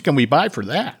decorations can we buy for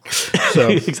that?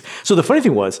 So the funny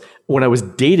thing was, when I was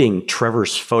dating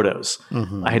Trevor's photos,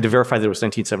 I had to verify that it was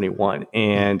 1971.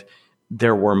 And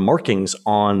there were markings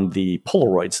on the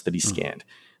Polaroids that he scanned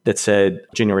that said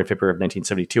January and February of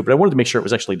 1972. But I wanted to make sure it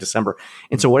was actually December.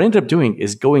 And so what I ended up doing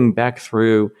is going back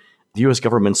through the U.S.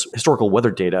 government's historical weather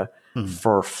data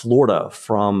for Florida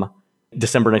from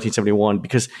December 1971,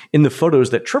 because in the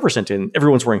photos that Trevor sent in,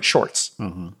 everyone's wearing shorts.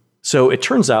 So it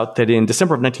turns out that in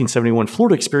December of 1971,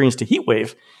 Florida experienced a heat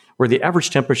wave where the average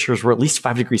temperatures were at least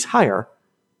 5 degrees higher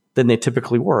than they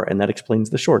typically were. And that explains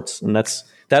the shorts. And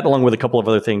that, along with a couple of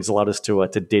other things, allowed us to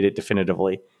date it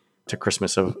definitively to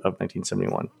Christmas of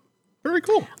 1971. Very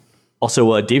cool.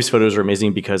 Also, Dave's photos are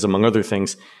amazing because, among other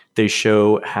things, they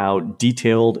show how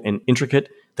detailed and intricate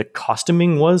the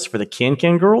costuming was for the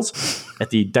Can-Can girls at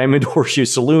the Diamond Horseshoe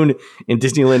Saloon in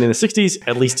Disneyland in the 60s.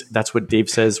 At least that's what Dave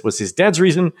says was his dad's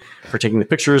reason for taking the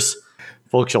pictures.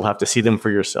 Folks, you'll have to see them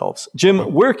for yourselves.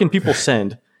 Jim, where can people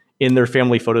send in their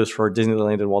family photos for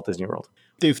Disneyland and Walt Disney World?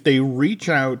 If they reach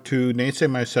out to Nancy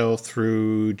and myself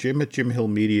through Jim at Jim Hill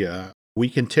Media, we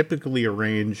can typically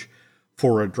arrange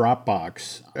for a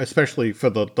Dropbox, especially for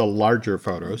the larger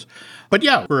photos. But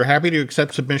yeah, we're happy to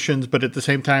accept submissions, but at the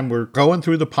same time, we're going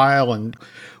through the pile and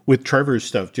with Trevor's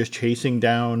stuff, just chasing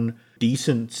down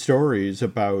decent stories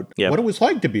about what it was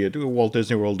like to be at Walt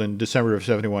Disney World in December of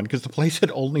 71, because the place had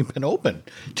only been open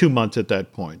 2 months at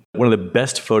that point. One of the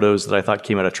best photos that I thought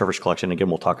came out of Trevor's collection, again,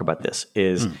 we'll talk about this,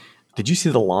 is did you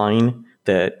see the line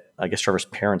that I guess Trevor's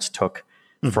parents took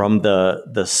from the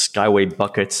Skyway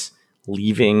buckets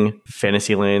leaving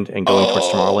Fantasyland and going towards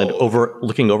Tomorrowland,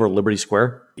 looking over Liberty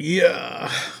Square?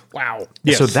 Yeah. Wow.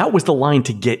 Yes. So that was the line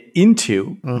to get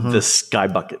into the Sky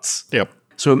Buckets. Yep.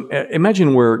 So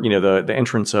imagine where, the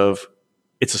entrance of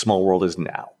It's a Small World is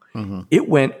now. It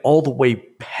went all the way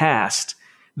past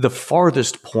the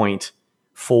farthest point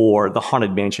for the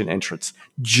Haunted Mansion entrance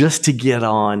just to get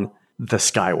on the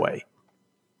Skyway.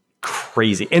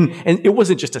 Crazy. And it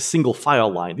wasn't just a single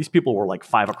file line. These people were like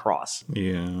 5 across.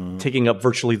 Yeah. Taking up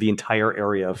virtually the entire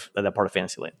area of that part of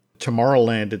Fantasyland.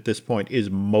 Tomorrowland at this point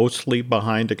is mostly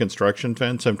behind a construction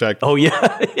fence. In fact,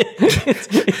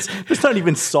 it's not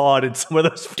even sawed in some of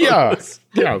those photos.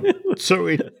 Yeah.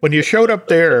 So when you showed up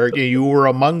there, you were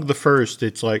among the first.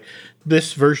 It's like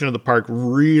this version of the park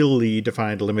really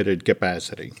defined limited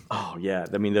capacity. Oh, yeah.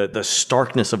 I mean, the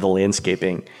starkness of the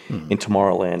landscaping in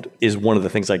Tomorrowland is one of the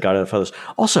things I got out of photos.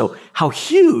 Also, how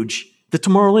huge the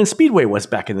Tomorrowland Speedway was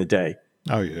back in the day.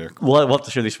 Oh, yeah. We'll have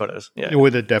to show these photos. Yeah.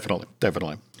 With it, definitely.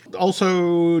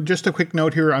 Also, just a quick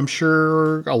note here. I'm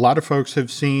sure a lot of folks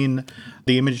have seen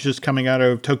the images coming out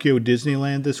of Tokyo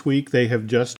Disneyland this week. They have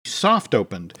just soft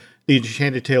opened the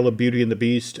Enchanted Tale of Beauty and the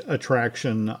Beast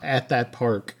attraction at that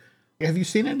park. Have you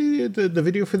seen any of the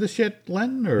video for this yet,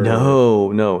 Len? Or?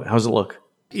 No. How's it look?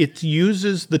 It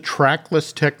uses the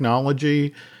trackless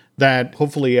technology that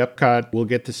hopefully Epcot will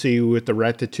get to see with the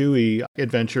Ratatouille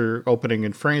adventure opening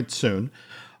in France soon.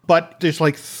 But there's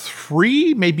like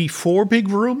 3, maybe 4 big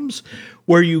rooms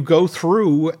where you go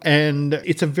through, and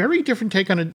it's a very different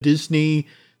take on a Disney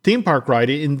theme park ride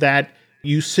in that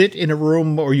you sit in a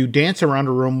room or you dance around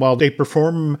a room while they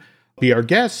perform Be Our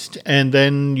Guest, and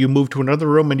then you move to another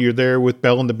room and you're there with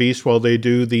Belle and the Beast while they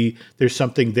do the There's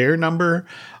Something There number.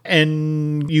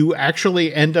 And you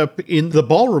actually end up in the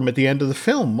ballroom at the end of the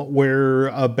film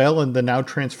where Belle and the now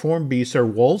transformed Beast are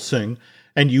waltzing,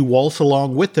 and you waltz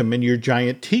along with them in your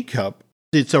giant teacup.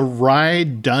 It's a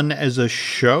ride done as a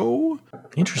show.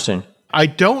 Interesting. I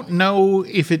don't know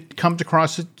if it comes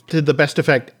across to the best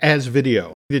effect as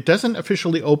video. It doesn't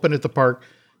officially open at the park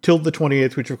till the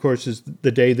 28th, which of course is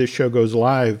the day this show goes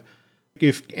live.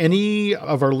 If any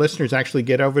of our listeners actually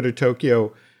get over to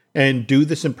Tokyo and do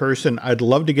this in person, I'd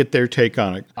love to get their take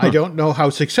on it. I don't know how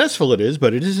successful it is,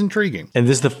 but it is intriguing. And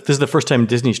this is the first time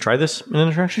Disney's tried this in an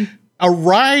attraction? A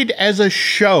ride as a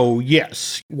show,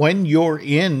 yes. When you're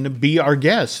in Be Our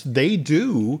Guest, they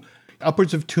do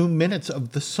upwards of 2 minutes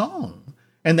of the song.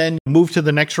 And then move to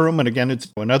the next room, and again,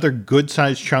 it's another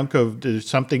good-sized chunk of There's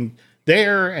Something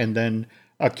There, and then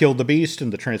Kill the Beast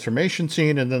and the transformation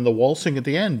scene, and then the waltzing at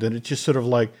the end. And it's just sort of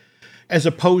like, as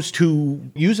opposed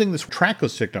to using this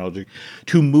trackless technology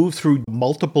to move through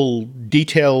multiple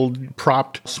detailed,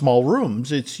 propped small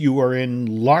rooms, you are in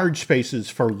large spaces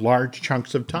for large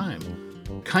chunks of time.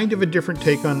 Kind of a different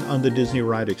take on the Disney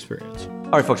ride experience.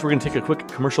 All right, folks, we're going to take a quick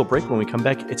commercial break. When we come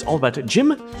back, it's all about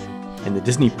Jim and the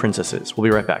Disney princesses. We'll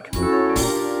be right back.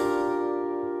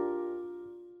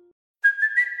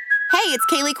 Hey, it's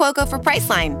Kaylee Cuoco for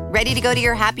Priceline. Ready to go to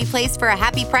your happy place for a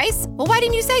happy price? Well, why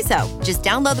didn't you say so? Just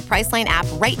download the Priceline app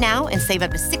right now and save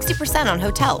up to 60% on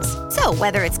hotels. So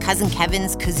whether it's Cousin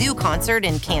Kevin's Kazoo Concert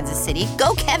in Kansas City,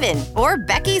 go Kevin, or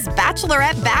Becky's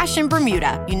Bachelorette Bash in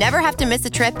Bermuda, you never have to miss a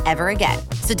trip ever again.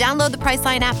 So download the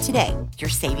Priceline app today.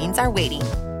 Your savings are waiting.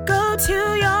 Go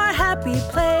to your happy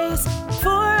place for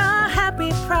a happy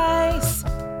price.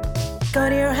 Go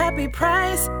to your happy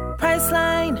price,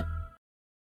 Priceline.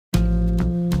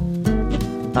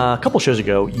 A couple shows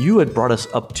ago, you had brought us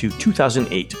up to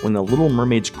 2008 when the Little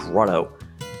Mermaid's Grotto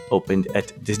opened at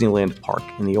Disneyland Park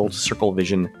in the old Circle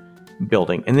Vision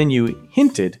building. And then you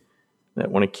hinted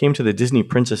that when it came to the Disney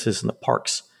princesses in the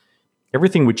parks,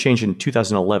 everything would change in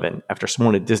 2011 after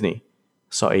someone at Disney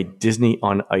saw a Disney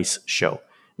on Ice show.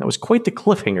 And that was quite the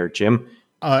cliffhanger, Jim.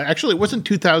 Actually, it wasn't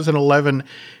 2011.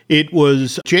 It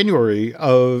was January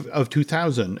of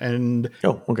 2000. And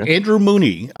Andrew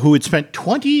Mooney, who had spent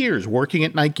 20 years working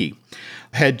at Nike,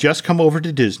 had just come over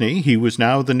to Disney. He was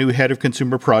now the new head of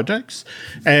consumer projects.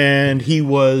 And he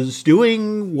was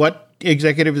doing what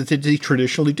executives at Disney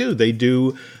traditionally do. They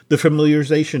do the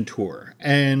familiarization tour.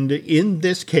 And in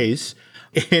this case,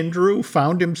 Andrew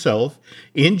found himself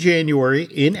in January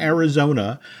in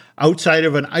Arizona outside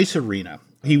of an ice arena.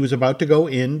 He was about to go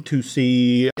in to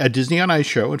see a Disney on Ice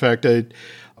show. In fact,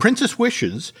 Princess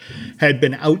Wishes had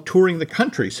been out touring the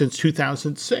country since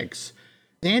 2006.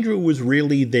 Andrew was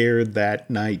really there that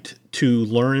night to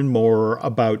learn more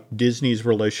about Disney's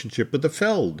relationship with the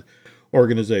Feld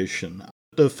organization.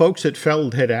 The folks at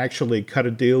Feld had actually cut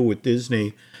a deal with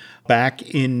Disney back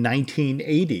in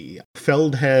 1980.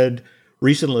 Feld had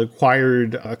recently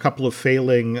acquired a couple of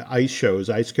failing ice shows,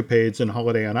 Ice Capades and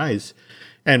Holiday on Ice,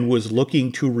 and was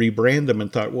looking to rebrand them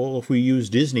and thought, well, if we use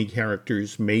Disney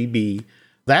characters, maybe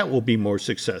that will be more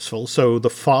successful. So the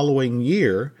following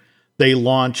year, they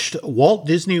launched Walt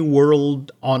Disney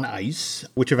World on Ice,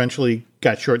 which eventually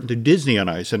got shortened to Disney on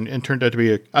Ice and turned out to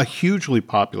be a hugely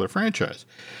popular franchise.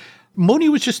 Mooney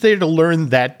was just there to learn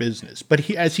that business. But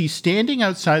as he's standing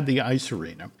outside the ice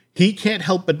arena, he can't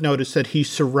help but notice that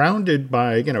he's surrounded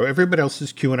by, everybody else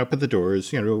is queuing up at the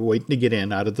doors, waiting to get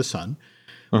in out of the sun.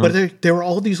 But there were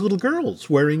all these little girls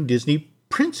wearing Disney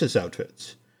princess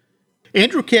outfits.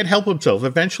 Andrew can't help himself.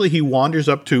 Eventually, he wanders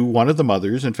up to one of the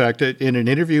mothers. In fact, in an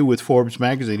interview with Forbes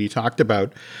magazine, he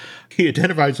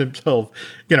identifies himself,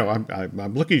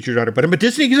 I'm looking at your daughter, but I'm a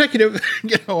Disney executive.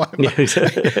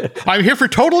 I'm here for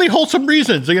totally wholesome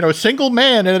reasons, a single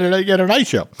man at an ice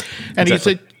show. And he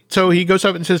said, so he goes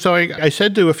up and says, so I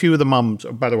said to a few of the moms,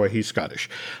 by the way, he's Scottish,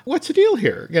 what's the deal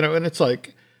here? And it's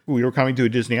like, we were coming to a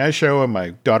Disney ice show, and my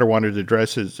daughter wanted to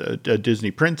dress as a Disney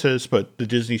princess, but the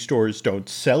Disney stores don't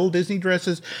sell Disney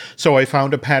dresses. So I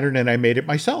found a pattern, and I made it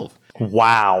myself.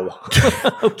 Wow.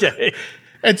 Okay.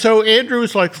 And so Andrew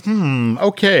was like,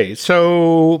 okay.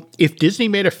 So if Disney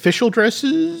made official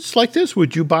dresses like this,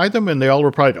 would you buy them? And they all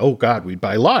replied, oh, God, we'd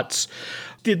buy lots.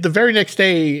 The very next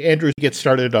day, Andrew gets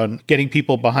started on getting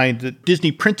people behind the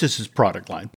Disney Princesses product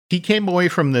line. He came away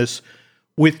from this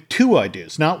with two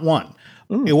ideas, not one.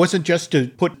 It wasn't just to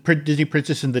put Disney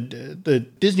Princess in the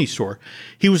Disney store.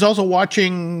 He was also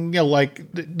watching, like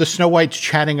the Snow Whites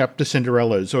chatting up to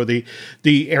Cinderella's, or the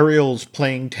Ariels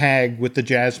playing tag with the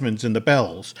Jasmines and the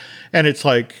Bells. And it's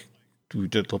like,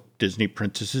 Disney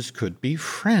princesses could be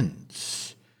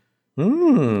friends.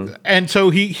 And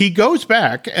so he goes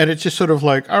back, and it's just sort of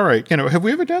like, all right, have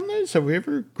we ever done this? Have we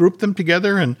ever grouped them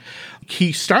together? And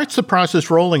he starts the process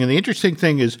rolling. And the interesting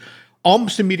thing is,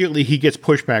 almost immediately, he gets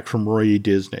pushback from Roy E.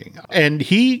 Disney. And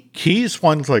he's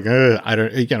one like, I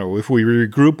don't, if we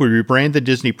regroup, we rebrand the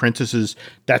Disney princesses,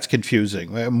 that's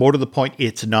confusing. More to the point,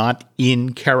 it's not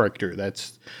in character.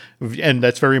 That's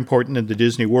very important in the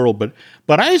Disney world.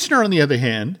 But Eisner, on the other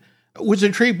hand, was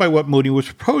intrigued by what Mooney was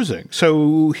proposing.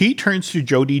 So he turns to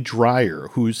Jody Dreyer,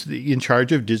 who's in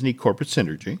charge of Disney Corporate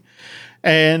Synergy.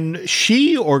 And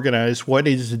she organized what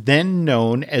is then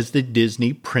known as the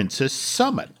Disney Princess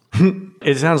Summit.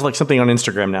 It sounds like something on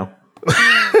Instagram now.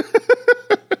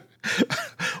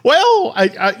 Well,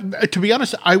 I to be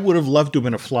honest, I would have loved to have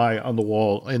been a fly on the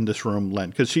wall in this room, Len,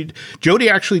 because Jody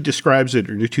actually describes it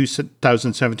in her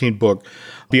 2017 book,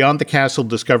 Beyond the Castle,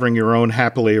 Discovering Your Own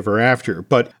Happily Ever After.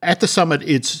 But at the summit,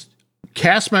 it's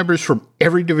cast members from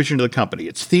every division of the company.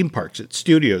 It's theme parks, it's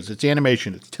studios, it's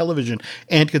animation, it's television,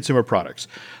 and consumer products.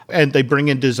 And they bring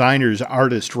in designers,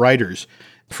 artists, writers.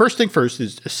 First thing first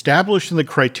is establishing the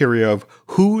criteria of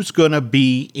who's going to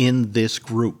be in this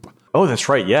group. Oh, that's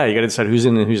right. Yeah, you got to decide who's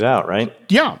in and who's out, right?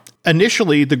 Yeah.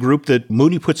 Initially, the group that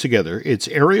Mooney puts together, it's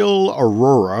Ariel,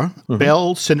 Aurora,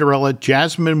 Belle, Cinderella,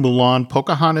 Jasmine, Mulan,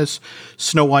 Pocahontas,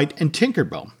 Snow White, and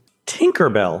Tinkerbell.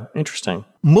 Tinkerbell. Interesting.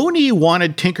 Mooney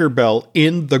wanted Tinkerbell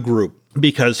in the group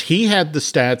because he had the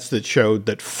stats that showed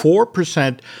that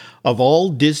 4% of all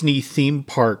Disney theme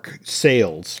park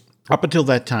sales up until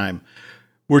that time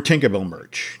were Tinkerbell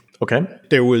merch. Okay.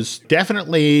 There was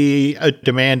definitely a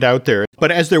demand out there.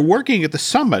 But as they're working at the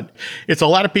summit, it's a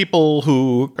lot of people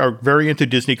who are very into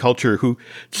Disney culture who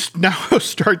now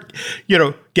start,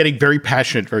 getting very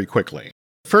passionate very quickly.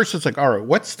 First, it's like, all right,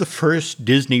 what's the first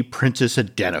Disney princess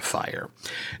identifier?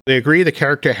 They agree the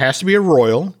character has to be a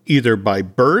royal, either by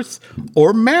birth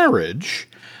or marriage.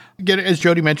 Again, as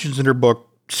Jody mentions in her book,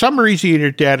 some are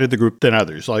easier to add to the group than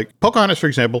others. Like Pocahontas, for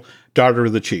example, daughter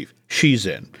of the chief. She's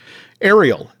in.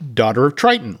 Ariel, daughter of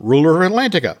Triton, ruler of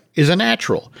Atlantica, is a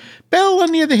natural. Belle,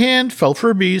 on the other hand, fell for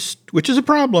a beast, which is a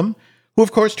problem, who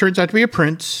of course turns out to be a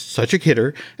prince, such a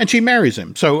kidder, and she marries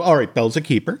him. So, all right, Belle's a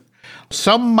keeper.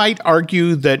 Some might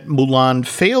argue that Mulan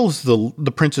fails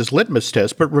the princess litmus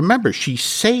test, but remember, she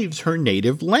saves her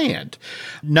native land.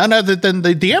 None other than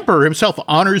the emperor himself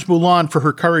honors Mulan for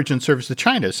her courage and service to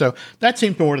China, so that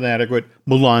seemed more than adequate.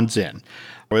 Mulan's in.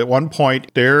 At one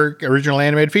point, their original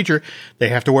animated feature, they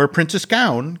have to wear a princess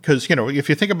gown because, if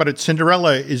you think about it,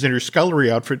 Cinderella is in her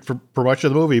scullery outfit for much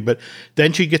of the movie, but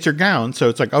then she gets her gown. So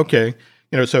it's like, okay,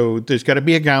 so there's got to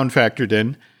be a gown factored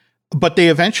in. But they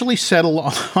eventually settle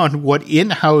on what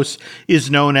in-house is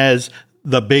known as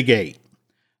the Big Eight.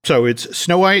 So it's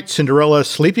Snow White, Cinderella,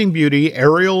 Sleeping Beauty,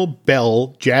 Ariel,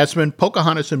 Belle, Jasmine,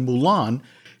 Pocahontas, and Mulan.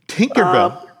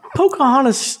 Tinkerbell.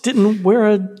 Pocahontas didn't wear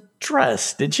a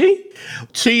dress, did she?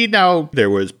 See, now there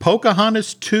was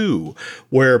Pocahontas 2,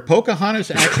 where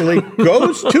Pocahontas actually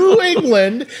goes to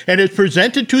England and is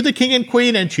presented to the king and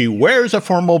queen, and she wears a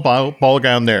formal ball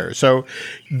gown there. So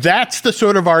that's the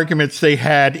sort of arguments they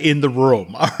had in the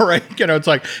room. All right. It's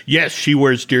like, yes, she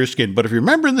wears deerskin, but if you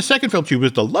remember in the second film, she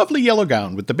was the lovely yellow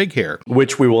gown with the big hair.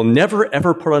 Which we will never,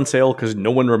 ever put on sale because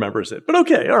no one remembers it. But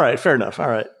okay. All right. Fair enough. All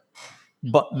right.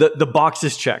 But the box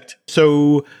is checked.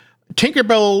 So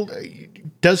Tinkerbell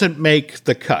doesn't make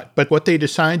the cut, but what they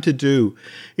decide to do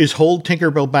is hold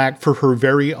Tinkerbell back for her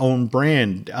very own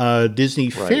brand, Disney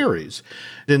Fairies.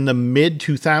 In the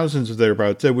mid-2000s or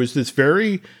thereabouts, there was this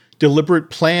very deliberate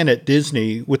plan at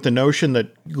Disney with the notion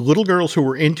that little girls who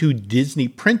were into Disney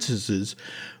princesses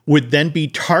would then be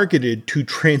targeted to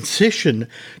transition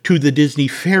to the Disney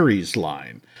Fairies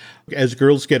line. As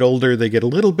girls get older, they get a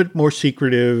little bit more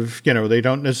secretive. They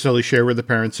don't necessarily share with the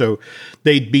parents. So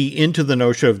they'd be into the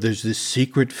notion of there's this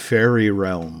secret fairy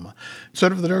realm.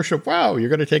 Sort of the notion of, wow, you're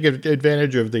going to take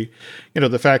advantage of the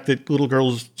fact that little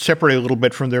girls separate a little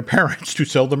bit from their parents to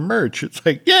sell them merch. It's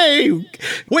like, yay,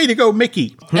 way to go,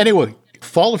 Mickey. Anyway,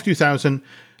 fall of 2000,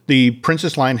 the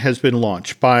Princess line has been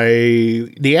launched. By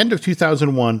the end of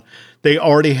 2001, they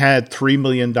already had $3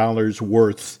 million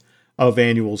worth of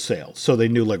annual sales. So they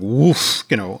knew, like, woof,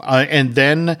 and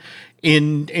then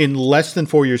in less than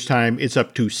 4 years' time, it's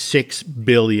up to $6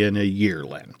 billion a year,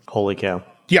 Len. Holy cow.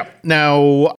 Yeah.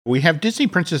 Now, we have Disney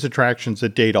princess attractions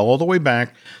that date all the way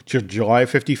back to July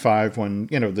 55 when,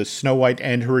 the Snow White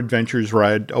and Her Adventures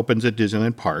ride opens at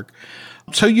Disneyland Park.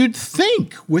 So you'd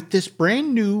think with this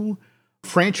brand new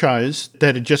franchise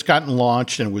that had just gotten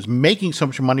launched and was making so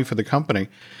much money for the company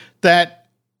that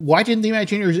why didn't the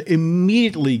Imagineers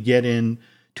immediately get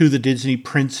into the Disney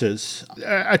princess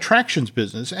attractions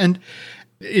business? And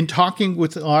in talking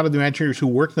with a lot of the Imagineers who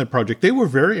worked on the project, they were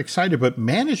very excited, but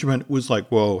management was like,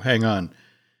 whoa, hang on.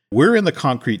 We're in the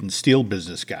concrete and steel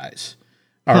business, guys.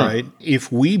 All right.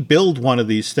 If we build one of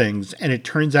these things and it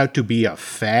turns out to be a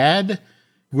fad,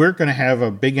 we're going to have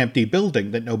a big empty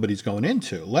building that nobody's going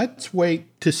into. Let's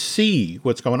wait to see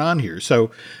what's going on here. So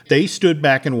they stood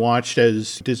back and watched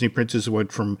as Disney Princess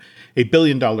went from a $1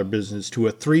 billion business to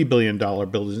a $3 billion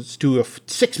business to a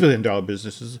 $6 billion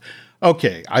business.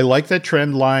 Okay, I like that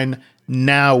trend line.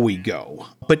 Now we go.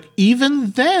 But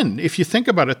even then, if you think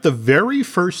about it, the very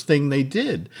first thing they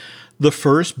did, the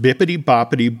first Bippity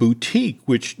Boppity Boutique,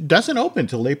 which doesn't open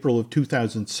till April of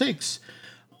 2006,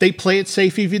 they play it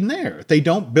safe even there. They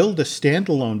don't build a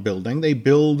standalone building. They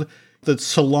build the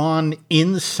salon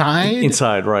inside.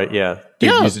 Inside, right, yeah. They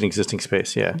use an existing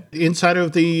space, yeah. Inside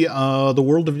of the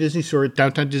World of Disney store at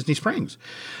downtown Disney Springs.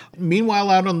 Meanwhile,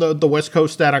 out on the West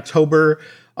Coast that October,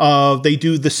 they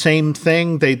do the same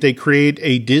thing. They create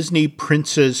a Disney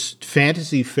Princess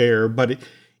Fantasy Fair, but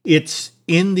it's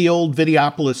in the old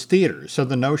Videopolis Theater. So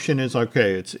the notion is,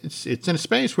 okay, it's in a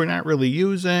space we're not really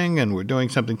using and we're doing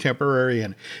something temporary.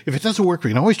 And if it doesn't work, we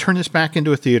can always turn this back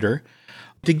into a theater.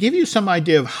 To give you some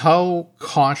idea of how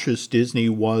cautious Disney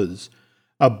was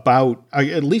about,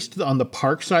 at least on the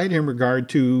park side in regard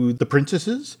to the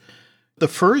princesses, The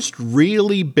first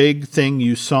really big thing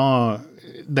you saw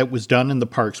that was done in the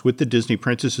parks with the Disney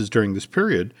princesses during this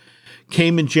period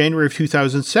came in January of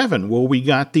 2007, where we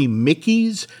got the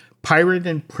Mickey's Pirate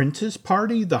and Princess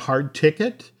Party, the hard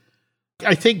ticket.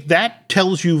 I think that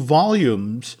tells you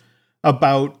volumes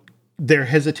about their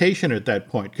hesitation at that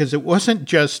point, because it wasn't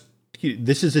just,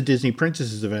 this is a Disney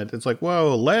Princesses event. It's like,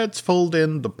 whoa, let's fold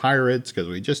in the pirates because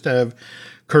we just have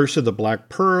Curse of the Black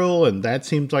Pearl, and that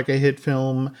seems like a hit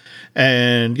film.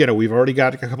 And, we've already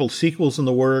got a couple of sequels in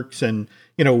the works. And,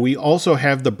 we also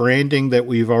have the branding that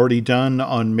we've already done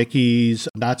on Mickey's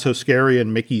Not So Scary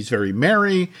and Mickey's Very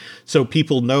Merry. So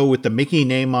people know with the Mickey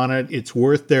name on it, it's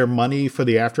worth their money for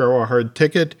the after-hour hard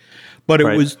ticket. But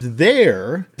it was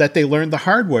there that they learned the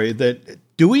hard way that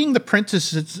doing the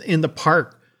princesses in the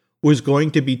park was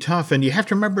going to be tough. And you have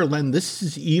to remember, Len, this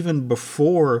is even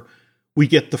before we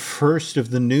get the first of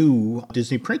the new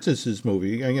Disney Princesses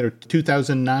movie,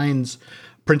 2009's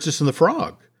Princess and the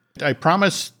Frog. I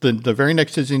promise the very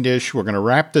next Disney Dish, we're going to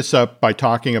wrap this up by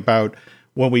talking about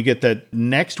when we get that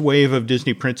next wave of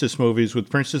Disney princess movies with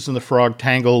Princess and the Frog,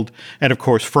 Tangled, and of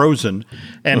course Frozen,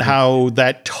 and how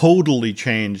that totally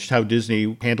changed how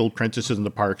Disney handled princesses in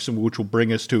the parks, which will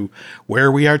bring us to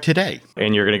where we are today.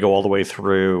 And you're going to go all the way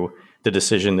through the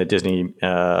decision that Disney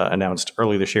announced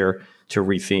early this year to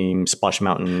retheme Splash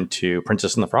Mountain to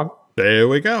Princess and the Frog? There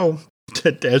we go.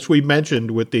 As we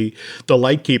mentioned with the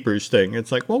Lightkeepers thing,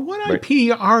 it's like, well, what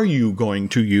IP are you going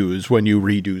to use when you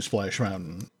redo Splash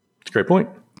Mountain? It's a great point.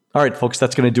 All right, folks,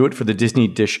 that's going to do it for the Disney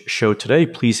Dish show today.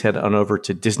 Please head on over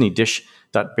to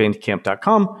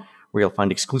disneydish.bandcamp.com, where you'll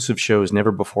find exclusive shows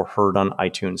never before heard on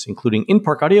iTunes, including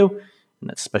in-park audio and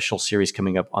that special series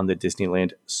coming up on the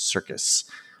Disneyland Circus.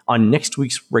 On next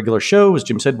week's regular show, as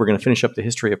Jim said, we're going to finish up the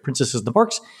history of Princesses in the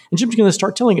Parks, and Jim's going to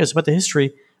start telling us about the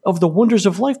history of the Wonders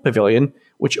of Life Pavilion,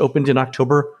 which opened in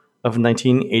October of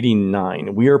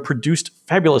 1989. We are produced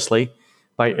fabulously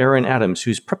by Aaron Adams,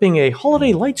 who's prepping a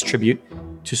Holiday Lights tribute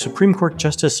to Supreme Court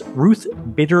Justice Ruth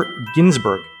Bader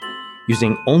Ginsburg,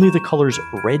 using only the colors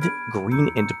red, green,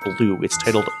 and blue. It's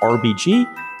titled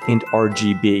RBG and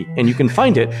RGB, and you can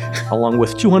find it, along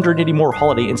with 280 more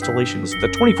holiday installations, the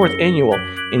 24th annual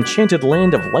Enchanted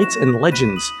Land of Lights and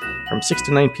Legends, from 6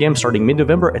 to 9 p.m. starting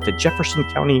mid-November at the Jefferson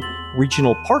County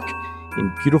Regional Park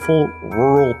in beautiful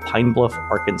rural Pine Bluff,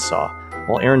 Arkansas.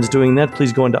 While Aaron's doing that,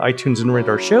 please go into iTunes and rate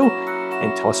our show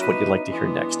and tell us what you'd like to hear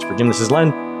next. For Jim, this is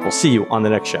Len. We'll see you on the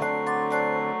next show.